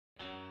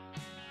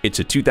It's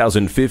a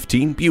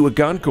 2015 Buick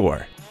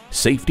Encore.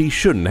 Safety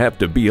shouldn't have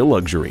to be a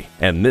luxury,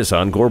 and this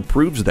Encore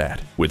proves that.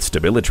 With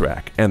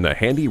StabiliTrak and the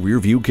handy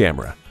rear-view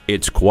camera,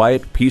 its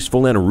quiet,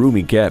 peaceful, and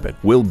roomy cabin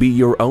will be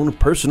your own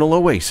personal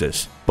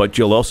oasis. But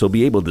you'll also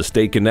be able to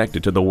stay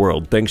connected to the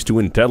world thanks to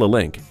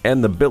IntelliLink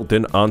and the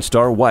built-in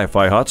OnStar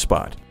Wi-Fi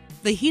hotspot.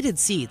 The heated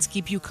seats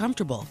keep you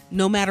comfortable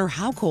no matter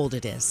how cold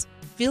it is.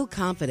 Feel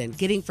confident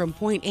getting from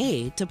point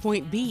A to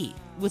point B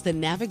with the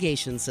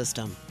navigation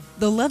system.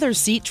 The leather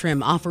seat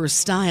trim offers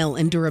style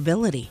and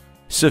durability.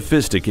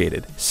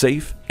 Sophisticated,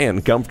 safe,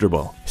 and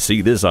comfortable.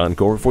 See this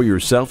Encore for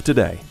yourself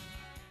today.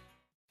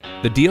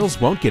 The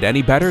deals won't get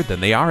any better than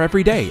they are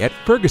every day at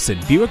Ferguson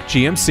Buick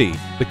GMC.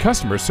 The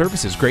customer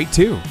service is great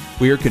too.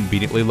 We are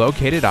conveniently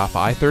located off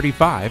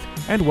I-35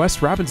 and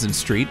West Robinson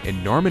Street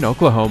in Norman,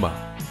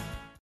 Oklahoma.